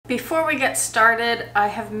Before we get started, I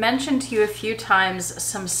have mentioned to you a few times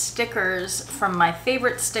some stickers from my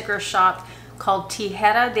favorite sticker shop called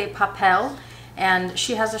Tijera de Papel, and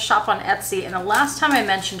she has a shop on Etsy, and the last time I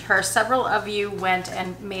mentioned her, several of you went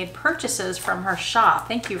and made purchases from her shop.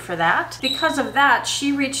 Thank you for that. Because of that,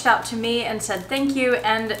 she reached out to me and said thank you,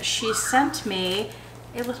 and she sent me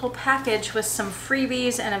a little package with some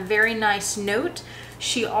freebies and a very nice note.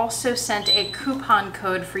 She also sent a coupon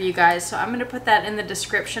code for you guys, so I'm going to put that in the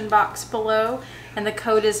description box below, and the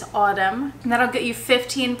code is AUTUMN, and that'll get you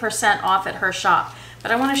 15% off at her shop. But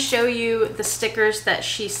I want to show you the stickers that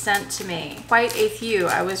she sent to me. Quite a few.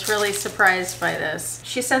 I was really surprised by this.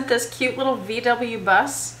 She sent this cute little VW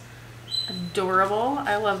bus. Adorable.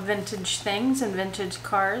 I love vintage things and vintage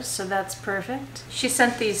cars, so that's perfect. She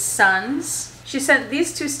sent these suns. She sent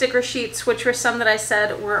these two sticker sheets, which were some that I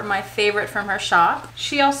said were my favorite from her shop.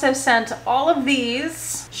 She also sent all of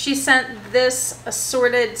these. She sent this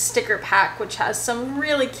assorted sticker pack, which has some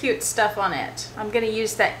really cute stuff on it. I'm gonna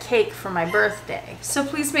use that cake for my birthday. So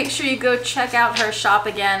please make sure you go check out her shop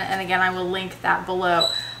again, and again, I will link that below.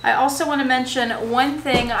 I also want to mention one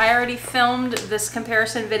thing. I already filmed this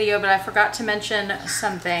comparison video, but I forgot to mention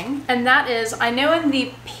something. And that is, I know in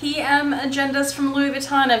the PM agendas from Louis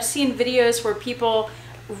Vuitton, I've seen videos where people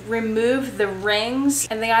remove the rings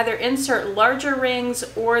and they either insert larger rings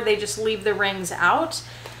or they just leave the rings out.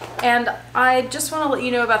 And I just want to let you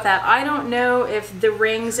know about that. I don't know if the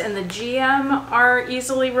rings in the GM are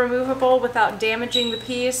easily removable without damaging the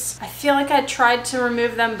piece. I feel like I tried to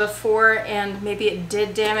remove them before and maybe it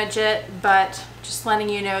did damage it, but just letting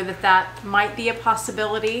you know that that might be a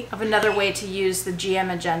possibility of another way to use the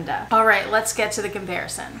GM agenda. All right, let's get to the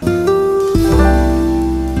comparison.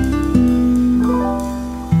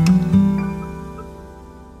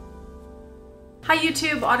 Hi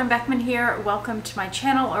YouTube, Autumn Beckman here. Welcome to my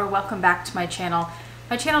channel, or welcome back to my channel.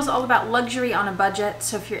 My channel is all about luxury on a budget,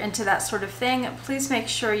 so if you're into that sort of thing, please make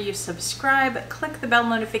sure you subscribe, click the bell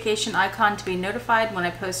notification icon to be notified when I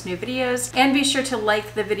post new videos, and be sure to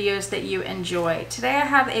like the videos that you enjoy. Today I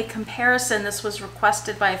have a comparison, this was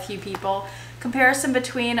requested by a few people, comparison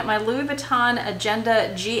between my Louis Vuitton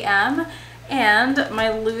Agenda GM and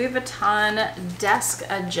my Louis Vuitton Desk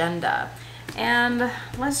Agenda. And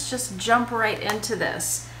let's just jump right into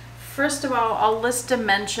this. First of all, I'll list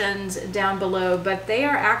dimensions down below, but they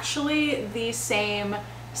are actually the same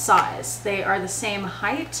size. They are the same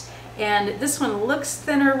height, and this one looks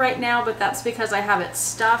thinner right now, but that's because I have it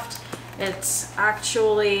stuffed. It's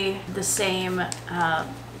actually the same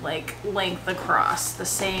like length across, the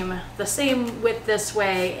same width this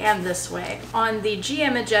way and this way. On the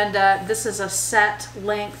GM Agenda, this is a set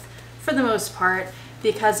length for the most part,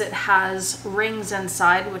 because it has rings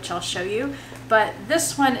inside, which I'll show you. But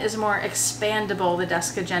this one is more expandable, the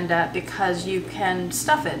Desk Agenda, because you can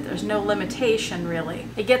stuff it. There's no limitation, really.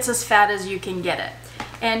 It gets as fat as you can get it.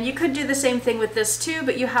 And you could do the same thing with this too,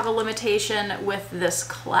 but you have a limitation with this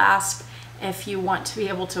clasp if you want to be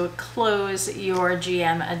able to close your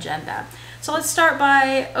GM Agenda. So let's start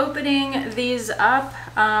by opening these up.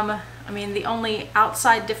 I mean, the only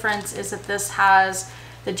outside difference is that this has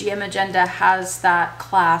the GM Agenda has that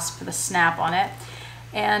clasp, the snap on it,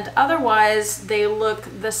 and otherwise they look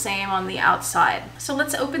the same on the outside. So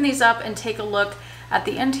let's open these up and take a look at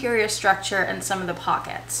the interior structure and some of the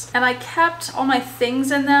pockets. And I kept all my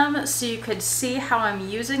things in them so you could see how I'm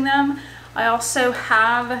using them. I also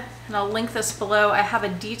have, and I'll link this below, I have a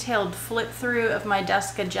detailed flip through of my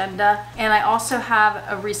Desk Agenda, and I also have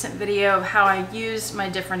a recent video of how I use my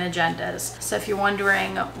different agendas. So if you're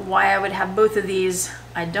wondering why I would have both of these,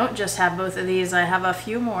 I don't just have both of these, I have a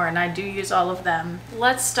few more, and I do use all of them.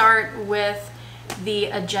 Let's start with the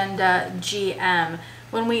Agenda GM.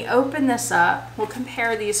 When we open this up, we'll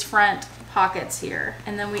compare these front pockets here,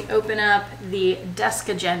 and then we open up the Desk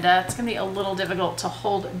Agenda. It's gonna be a little difficult to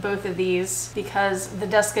hold both of these because the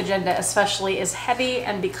Desk Agenda especially is heavy,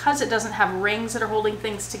 and because it doesn't have rings that are holding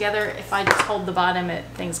things together, if I just hold the bottom,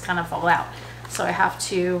 things kind of fall out. So I have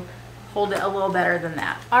to hold it a little better than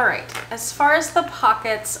that. All right, as far as the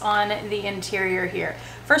pockets on the interior here,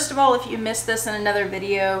 first of all, if you missed this in another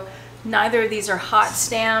video, neither of these are hot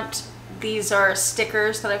stamped. These are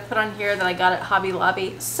stickers that I put on here that I got at Hobby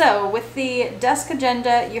Lobby. So with the Desk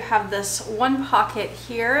Agenda, you have this one pocket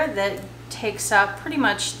here that takes up pretty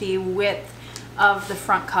much the width of the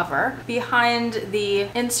front cover. Behind the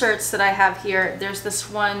inserts that I have here, there's this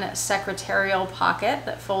one secretarial pocket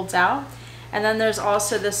that folds out. And then there's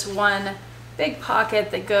also this one big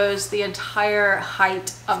pocket that goes the entire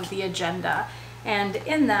height of the agenda. And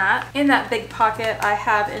in that big pocket, I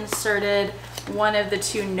have inserted one of the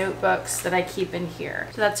two notebooks that I keep in here.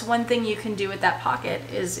 So that's one thing you can do with that pocket,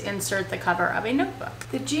 is insert the cover of a notebook.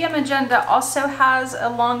 The GM Agenda also has a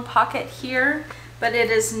long pocket here, but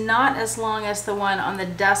it is not as long as the one on the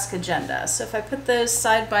desk agenda. So if I put those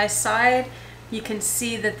side by side, you can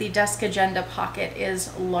see that the desk agenda pocket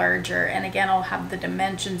is larger. And again, I'll have the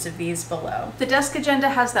dimensions of these below. The desk agenda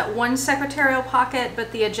has that one secretarial pocket,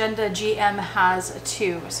 but the agenda GM has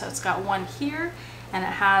two. So it's got one here and it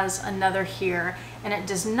has another here, and it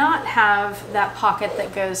does not have that pocket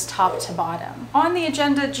that goes top to bottom. On the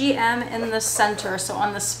agenda GM in the center, so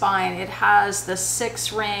on the spine, it has the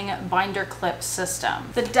 6-ring binder clip system.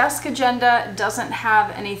 The desk agenda doesn't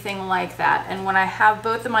have anything like that, and when I have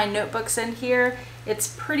both of my notebooks in here,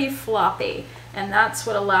 it's pretty floppy, and that's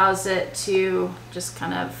what allows it to just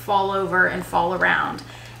kind of fall over and fall around.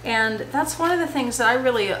 And that's one of the things that I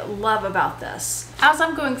really love about this. As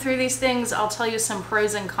I'm going through these things, I'll tell you some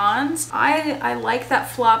pros and cons. I like that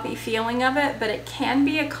floppy feeling of it, but it can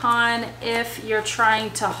be a con if you're trying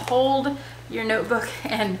to hold your notebook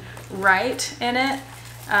and write in it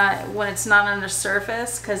when it's not on the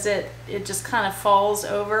surface, because it just kind of falls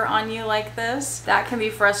over on you like this. That can be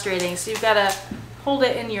frustrating. So you've got to hold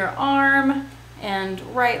it in your arm and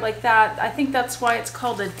write like that. I think that's why it's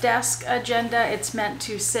called a desk agenda. It's meant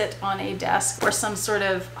to sit on a desk or some sort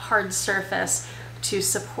of hard surface to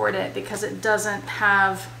support it, because it doesn't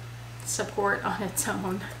have support on its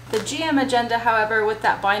own. The GM agenda, however, with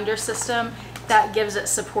that binder system, that gives it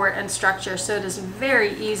support and structure, so it is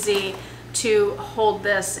very easy to hold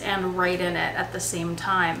this and write in it at the same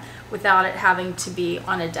time without it having to be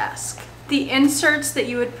on a desk. The inserts that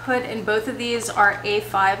you would put in both of these are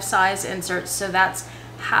A5 size inserts, so that's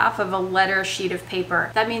half of a letter sheet of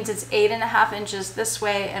paper. That means it's 8.5 inches this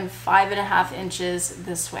way and 5.5 inches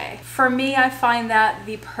this way. For me, I find that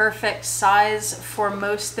the perfect size for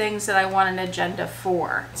most things that I want an agenda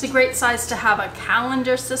for. It's a great size to have a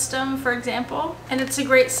calendar system, for example, and it's a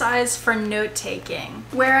great size for note-taking.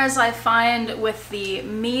 Whereas I find with the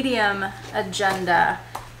medium agenda,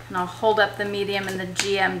 and I'll hold up the medium and the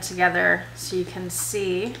GM together so you can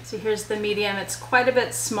see. So here's the medium, it's quite a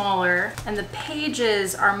bit smaller, and the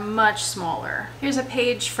pages are much smaller. Here's a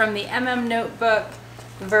page from the MM notebook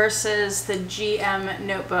versus the GM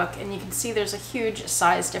notebook, and you can see there's a huge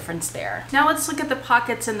size difference there. Now let's look at the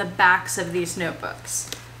pockets in the backs of these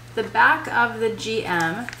notebooks. The back of the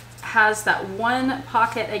GM has that one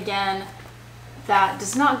pocket again that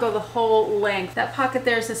does not go the whole length. That pocket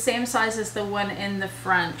there is the same size as the one in the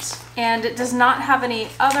front. And it does not have any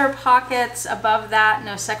other pockets above that,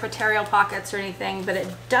 no secretarial pockets or anything, but it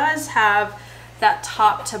does have that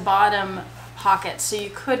top to bottom pocket, so you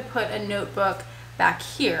could put a notebook back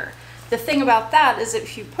here. The thing about that is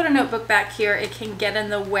if you put a notebook back here, it can get in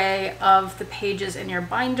the way of the pages in your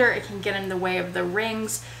binder, it can get in the way of the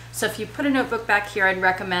rings. So if you put a notebook back here, I'd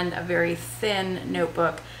recommend a very thin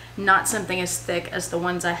notebook, not something as thick as the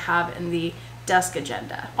ones I have in the desk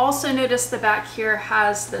agenda. Also notice the back here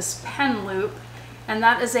has this pen loop, and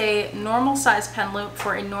that is a normal size pen loop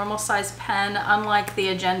for a normal size pen, unlike the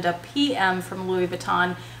Agenda PM from Louis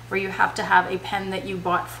Vuitton, where you have to have a pen that you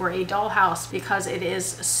bought for a dollhouse because it is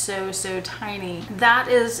so tiny. That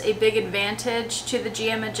is a big advantage to the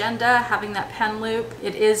GM Agenda, having that pen loop.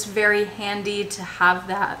 It is very handy to have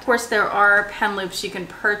that. Of course, there are pen loops you can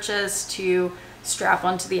purchase to strap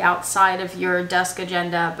onto the outside of your desk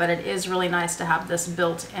agenda, but it is really nice to have this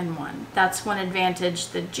built-in one. That's one advantage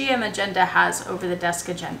the GM Agenda has over the desk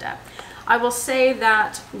agenda. I will say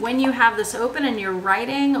that when you have this open and you're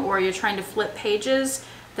writing or you're trying to flip pages,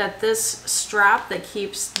 that this strap that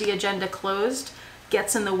keeps the agenda closed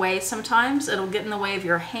gets in the way sometimes. It'll get in the way of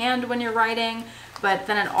your hand when you're writing, but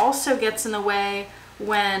then it also gets in the way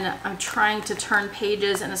when I'm trying to turn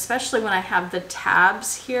pages, and especially when I have the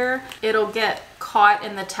tabs here, it'll get caught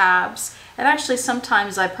in the tabs. And actually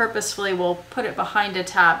sometimes I purposefully will put it behind a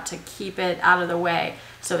tab to keep it out of the way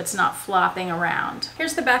so it's not flopping around.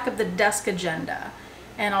 Here's the back of the desk agenda,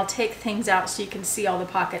 and I'll take things out so you can see all the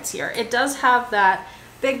pockets here. It does have that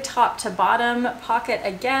big top to bottom pocket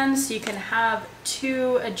again, so you can have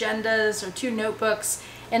two agendas or two notebooks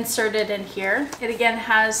inserted in here. It again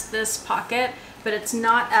has this pocket, but it's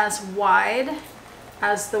not as wide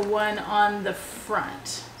as the one on the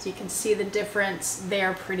front. So you can see the difference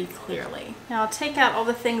there pretty clearly. Now I'll take out all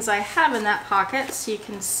the things I have in that pocket so you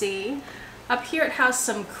can see. Up here it has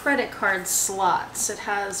some credit card slots. It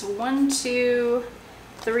has 1, 2,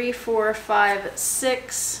 3, 4, 5,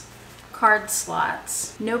 6 card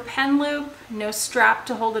slots. No pen loop, no strap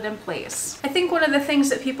to hold it in place. I think one of the things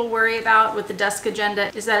that people worry about with the desk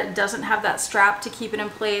agenda is that it doesn't have that strap to keep it in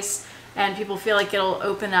place, and people feel like it'll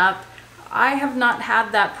open up. I have not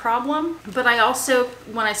had that problem, but I also,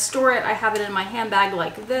 when I store it, I have it in my handbag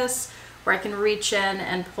like this, where I can reach in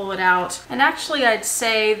and pull it out. And actually, I'd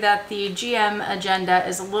say that the GM Agenda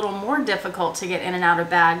is a little more difficult to get in and out of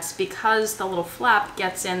bags because the little flap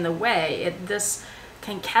gets in the way. This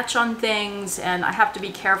can catch on things, and I have to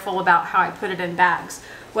be careful about how I put it in bags.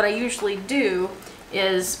 What I usually do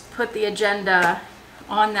is put the Agenda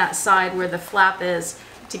on that side where the flap is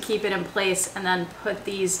to keep it in place, and then put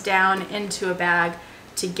these down into a bag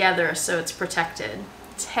together so it's protected.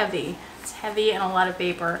 It's heavy and a lot of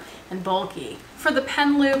paper and bulky. For the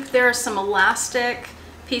pen loop, there are some elastic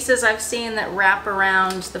pieces I've seen that wrap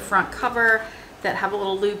around the front cover that have a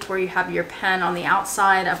little loop where you have your pen on the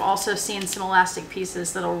outside. I've also seen some elastic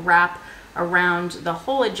pieces that'll wrap around the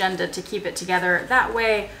whole Agenda to keep it together that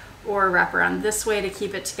way, or wrap around this way to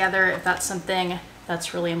keep it together if that's something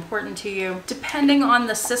that's really important to you. Depending on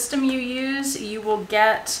the system you use, you will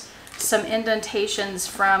get some indentations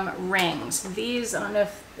from rings. These, I don't know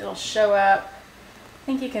if it'll show up. I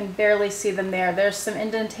think you can barely see them there. There's some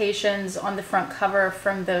indentations on the front cover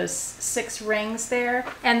from those 6 rings there.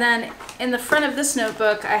 And then in the front of this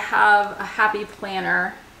notebook, I have a happy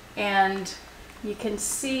planner, and you can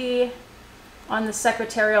see on the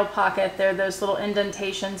secretarial pocket there are those little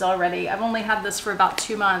indentations already. I've only had this for about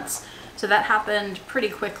 2 months, so that happened pretty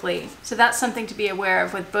quickly. So that's something to be aware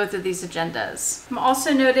of with both of these agendas. I'm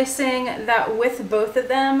also noticing that with both of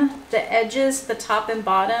them, the edges, the top and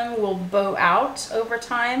bottom, will bow out over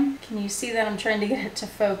time. Can you see that? I'm trying to get it to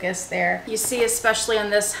focus there. You see, especially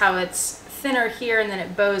on this, how it's thinner here and then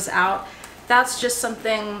it bows out. That's just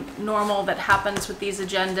something normal that happens with these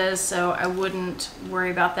agendas, so I wouldn't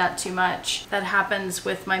worry about that too much. That happens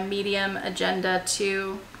with my medium agenda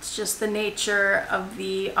too. It's just the nature of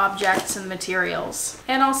the objects and materials.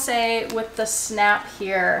 And I'll say with the snap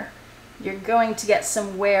here, you're going to get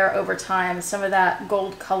some wear over time. Some of that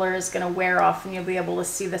gold color is going to wear off and you'll be able to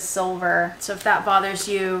see the silver. So if that bothers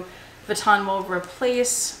you, Vuitton will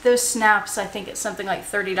replace those snaps. I think it's something like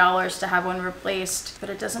 $30 to have one replaced, but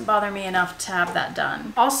it doesn't bother me enough to have that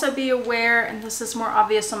done. Also be aware, and this is more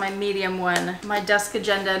obvious on my medium one, my desk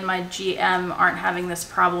agenda and my GM aren't having this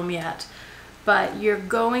problem yet, but you're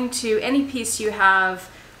going to, any piece you have,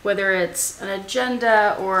 whether it's an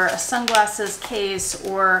agenda or a sunglasses case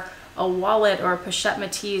or a wallet or a pochette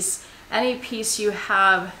métisse, any piece you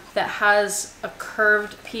have that has a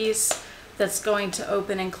curved piece that's going to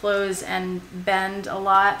open and close and bend a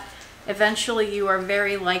lot, eventually you are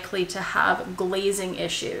very likely to have glazing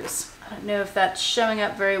issues. I don't know if that's showing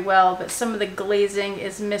up very well, but some of the glazing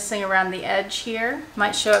is missing around the edge here.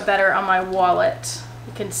 Might show it better on my wallet.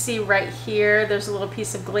 You can see right here, there's a little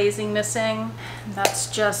piece of glazing missing. That's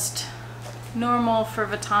just normal for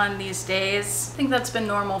Vuitton these days. I think that's been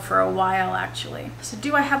normal for a while actually. So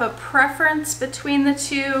do I have a preference between the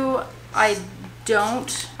two? I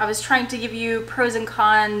don't. I was trying to give you pros and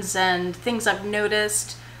cons and things I've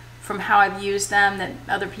noticed from how I've used them that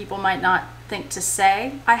other people might not think to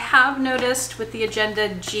say. I have noticed with the Agenda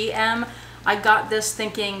GM, I got this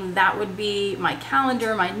thinking that would be my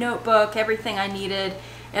calendar, my notebook, everything I needed,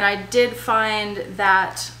 and I did find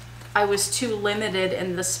that I was too limited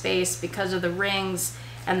in the space because of the rings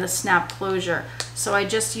and the snap closure. So I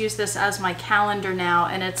just use this as my calendar now,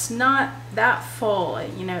 and it's not that full,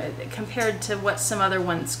 you know, compared to what some other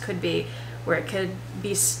ones could be, where it could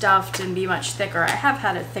be stuffed and be much thicker. I have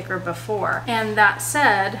had it thicker before. And that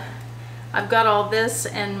said, I've got all this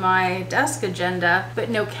in my desk agenda,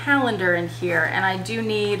 but no calendar in here, and I do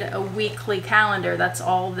need a weekly calendar. That's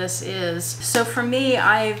all this is. So for me,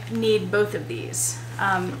 I need both of these.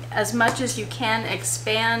 As much as you can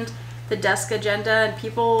expand the desk agenda, and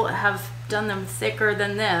people have done them thicker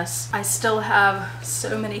than this, I still have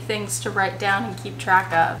so many things to write down and keep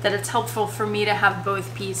track of that it's helpful for me to have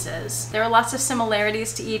both pieces. There are lots of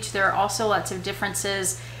similarities to each. There are also lots of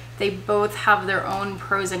differences. They both have their own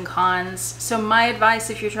pros and cons. So my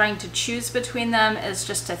advice, if you're trying to choose between them, is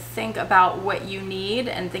just to think about what you need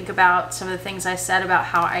and think about some of the things I said about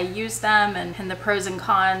how I use them and the pros and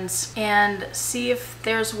cons, and see if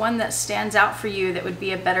there's one that stands out for you that would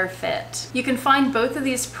be a better fit. You can find both of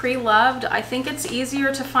these pre-loved. I think it's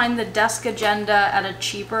easier to find the desk agenda at a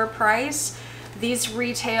cheaper price. These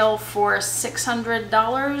retail for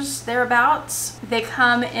 $600 thereabouts. They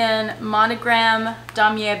come in monogram,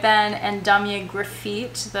 damier ben, and damier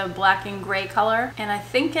graphite, the black and gray color, and I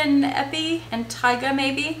think in epi and taiga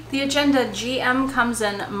maybe. The Agenda GM comes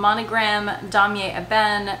in monogram, damier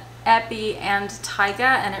ben, epi, and taiga,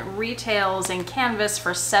 and it retails in canvas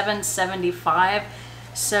for $775.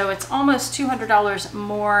 So it's almost $200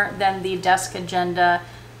 more than the desk agenda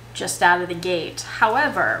just out of the gate.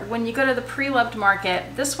 However, when you go to the pre-loved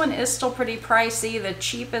market, this one is still pretty pricey. The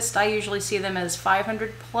cheapest I usually see them is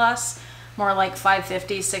 500 plus, more like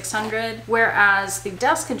 550, 600. Whereas the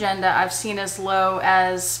desk agenda I've seen as low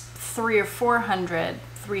as 300 or 400.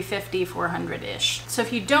 350, 400-ish. So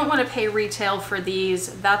if you don't want to pay retail for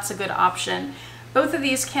these, that's a good option. Both of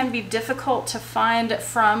these can be difficult to find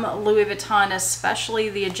from Louis Vuitton, especially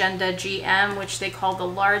the Agenda GM, which they call the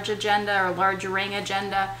large agenda or large ring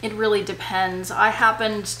agenda. It really depends. I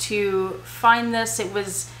happened to find this. It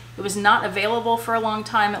was not available for a long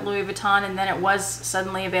time at Louis Vuitton, and then it was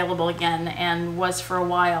suddenly available again, and was for a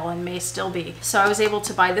while and may still be. So I was able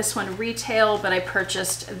to buy this one retail, but I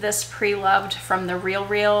purchased this pre-loved from the Real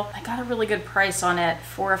Real. I got a really good price on it,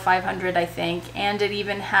 400 or 500 I think, and it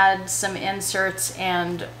even had some inserts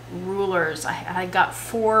and rulers. I got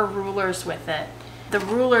 4 rulers with it. The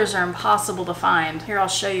rulers are impossible to find. Here, I'll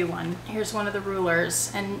show you one. Here's one of the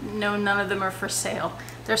rulers, and no, none of them are for sale.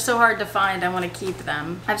 They're so hard to find, I want to keep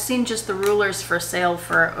them. I've seen just the rulers for sale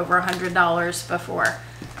for over $100 before.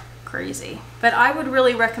 Crazy. But I would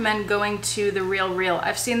really recommend going to the Real Real.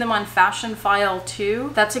 I've seen them on Fashionphile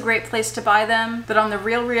too. That's a great place to buy them. But on the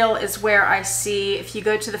Real Real is where I see, if you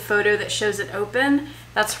go to the photo that shows it open,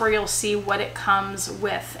 that's where you'll see what it comes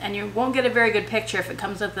with. And you won't get a very good picture if it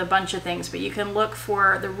comes with a bunch of things, but you can look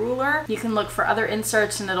for the ruler, you can look for other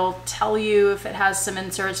inserts, and it'll tell you if it has some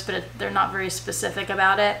inserts, but they're not very specific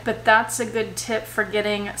about it. But that's a good tip for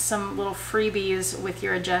getting some little freebies with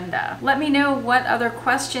your agenda. Let me know what other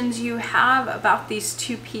questions you have about these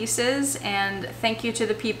two pieces, and thank you to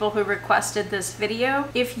the people who requested this video.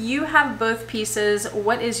 If you have both pieces,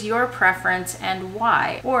 what is your preference and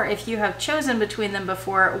why? Or if you have chosen between them before,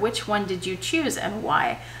 which one did you choose and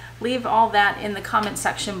why? Leave all that in the comment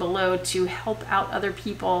section below to help out other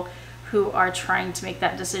people who are trying to make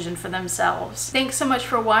that decision for themselves. Thanks so much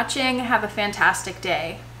for watching. Have a fantastic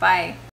day. Bye.